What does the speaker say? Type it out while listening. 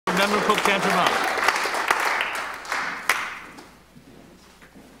member for Cantor Mount.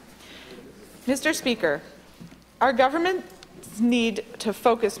 Mr. Speaker, our governments need to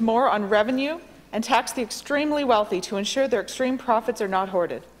focus more on revenue and tax the extremely wealthy to ensure their extreme profits are not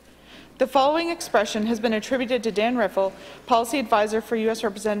hoarded. The following expression has been attributed to Dan Riffle, policy advisor for U.S.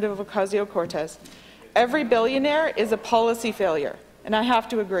 Representative Ocasio-Cortez. Every billionaire is a policy failure, and I have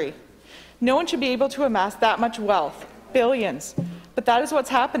to agree. No one should be able to amass that much wealth, billions, but that is what's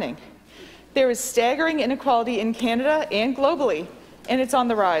happening. There is staggering inequality in Canada and globally, and it's on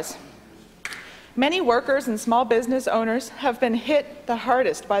the rise. Many workers and small business owners have been hit the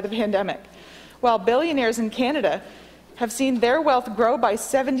hardest by the pandemic, while billionaires in Canada have seen their wealth grow by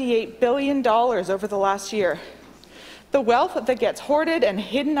 $78 billion over the last year. The wealth that gets hoarded and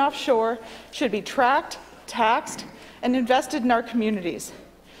hidden offshore should be tracked, taxed, and invested in our communities.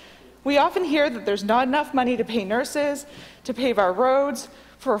 We often hear that there's not enough money to pay nurses, to pave our roads,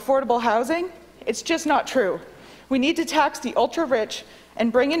 for affordable housing. It's just not true. We need to tax the ultra-rich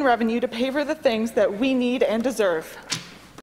and bring in revenue to pay for the things that we need and deserve.